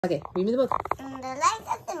Okay, read me the book. And the light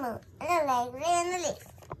of the moon, and the light and the leaf.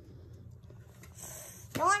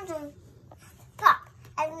 The one to pop,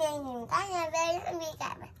 and then you got very hungry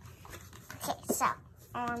guy. Okay, so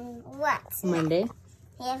on what? Monday.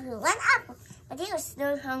 He had one apple, but he was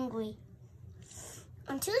still hungry.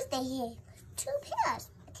 On Tuesday, he had 2 pears,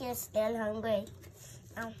 but he was still hungry.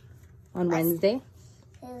 On Wednesday.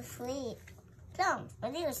 He had 3 plums,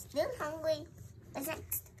 but he was still hungry. What's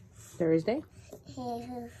next? Thursday. He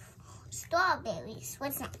had strawberries.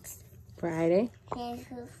 What's next? Friday. He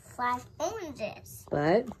had 5 oranges.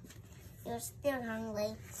 But. He was still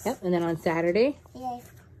hungry. Yep, and then on Saturday. He had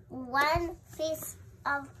 1 piece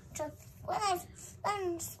of chocolate.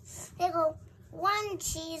 One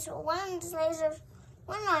cheese, 1 slice of,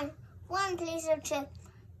 one piece of chip,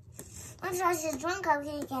 1 sausage, 1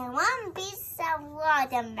 cupcake, and 1 piece of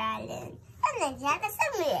watermelon. And then he had a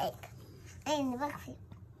assembly egg. And the book.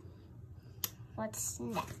 What's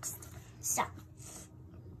next? So,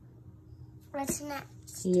 what's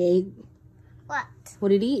next? He ate. What? What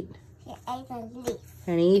did he eat? He ate a leaf.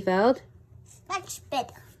 And he felt. Much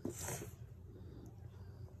better.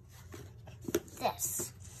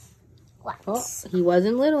 This. What? Oh, he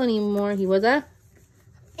wasn't little anymore. He was a.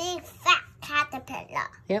 Big fat caterpillar.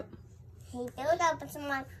 Yep. He built up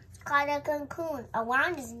someone called a cocoon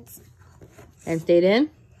around his And stayed in.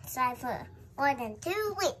 inside for more than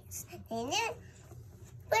 2 weeks. And then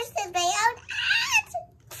pushed the baby out and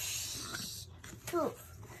poof.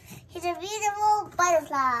 He's a beautiful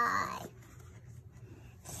butterfly.